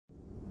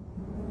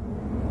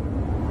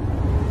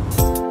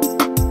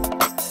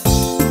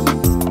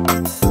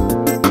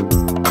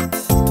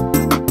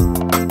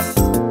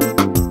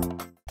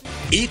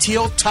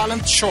Ethio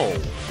Talent Show.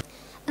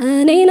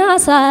 أنا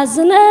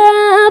سازنا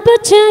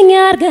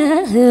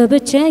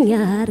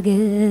بتشنيارج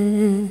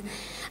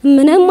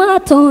من ما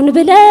تون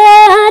بلا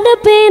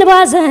لبين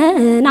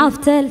بازن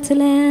عفتلت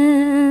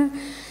له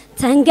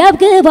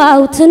تنقب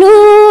قباو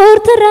تنور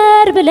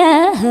ترار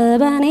بلا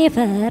باني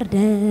فرد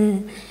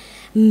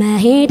ما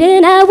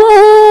هيدنا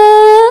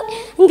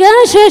ووي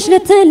قاشش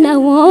لتلنا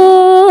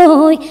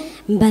ووي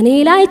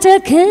باني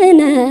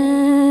لايتكنا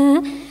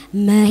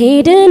ما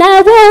هيدنا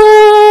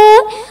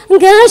ووي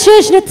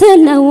قاشش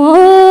لتلنا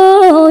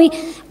ووي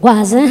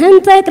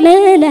وازهن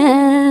تقللا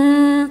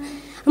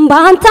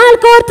بانتال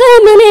كورت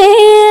مني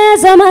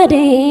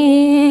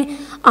زمدي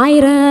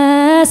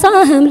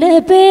عيرساهم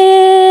لبي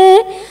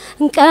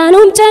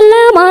كانوا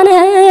مجلمانا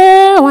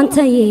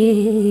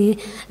وانتي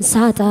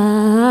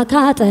ساتا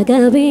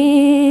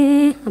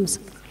كاتقبي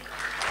امسك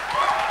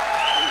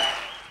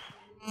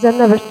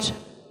زنبت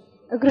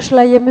እግርሽ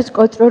ላይ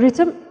የምትቆጥሩ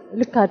ሪትም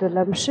ልክ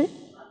አይደለም እሺ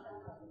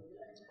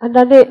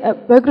አንዳንዴ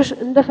በእግርሽ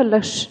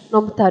እንደፈለግሽ ነው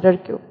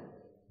የምታደርጊው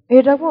ይሄ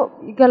ደግሞ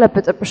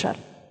ይገለብጥብሻል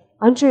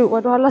አንቺ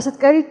ወደ ኋላ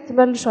ስትቀሪ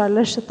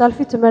ትመልሻለሽ ስታልፊ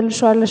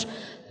ትመልሻለሽ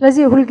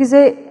ስለዚህ ሁሉ ጊዜ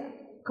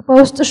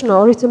ከውስጥሽ ነው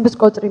ሪትም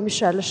ብትቆጥሪ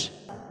የሚሻልሽ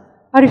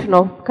አሪፍ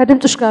ነው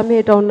ከድምጽሽ ጋር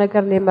መሄዳው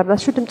ነገር ነው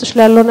የመረጥሽው ድምጽሽ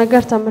ላይ ያለው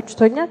ነገር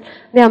ተመችቶኛል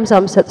እኔ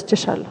 50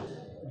 ሰጥቼሻለሁ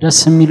ደስ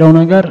የሚለው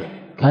ነገር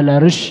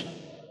ከለርሽ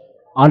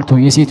አልቶ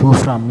የሴት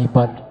ወፍራም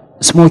የሚባል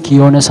ስሞኪ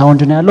የሆነ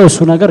ሳውንድ ነው ያለው እሱ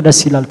ነገር ደስ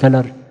ይላል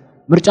ከለር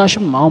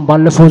ምርጫሽም አሁን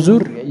ባለፈው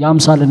ዙር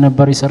ያምሳል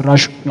ነበር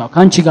ይሰራሽ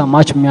ካንቺ ጋር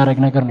ማች የሚያደርግ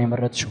ነገር ነው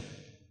የመረጥሽው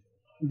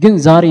ግን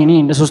ዛሬ እኔ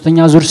እንደ ሶስተኛ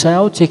ዙር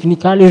ሳይው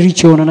ቴክኒካሊ ሪች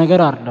የሆነ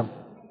ነገር አይደለም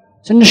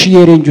ትንሽ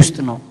የሬንጅ ውስጥ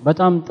ነው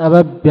በጣም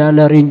ጠበብ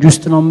ያለ ሬንጅ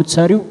ውስጥ ነው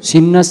የምትሰሪው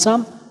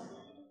ሲነሳም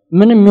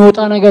ምንም የሚወጣ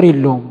ነገር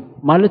የለውም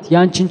ማለት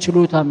ያንቺን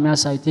ችሎታ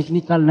የሚያሳይ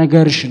ቴክኒካል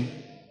ነገርሽን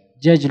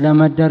ጀጅ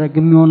ለመደረግ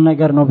የሚሆን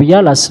ነገር ነው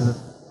ብያል አስብ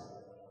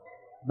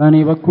በእኔ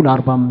በኩል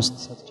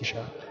 45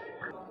 ሰጥቼሻለሁ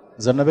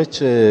ዘነበች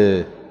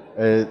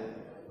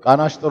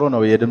ቃናሽ ጥሩ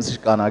ነው የድምጽሽ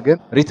ቃና ግን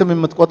ሪትም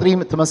የምትቆጥሪ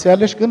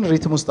ትመስያለሽ ግን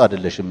ሪትም ውስጥ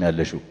አይደለሽም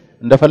ያለሽው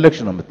እንደፈለግሽ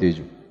ነው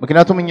የምትሄጂው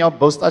ምክንያቱም እኛው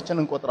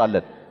በውስጣችን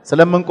እንቆጥራለን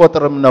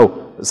ስለምንቆጥርም ነው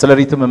ስለ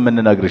ሪትም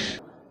የምንነግርሽ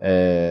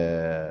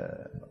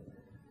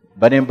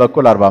በኔም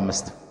በኩል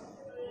 45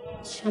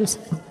 شمس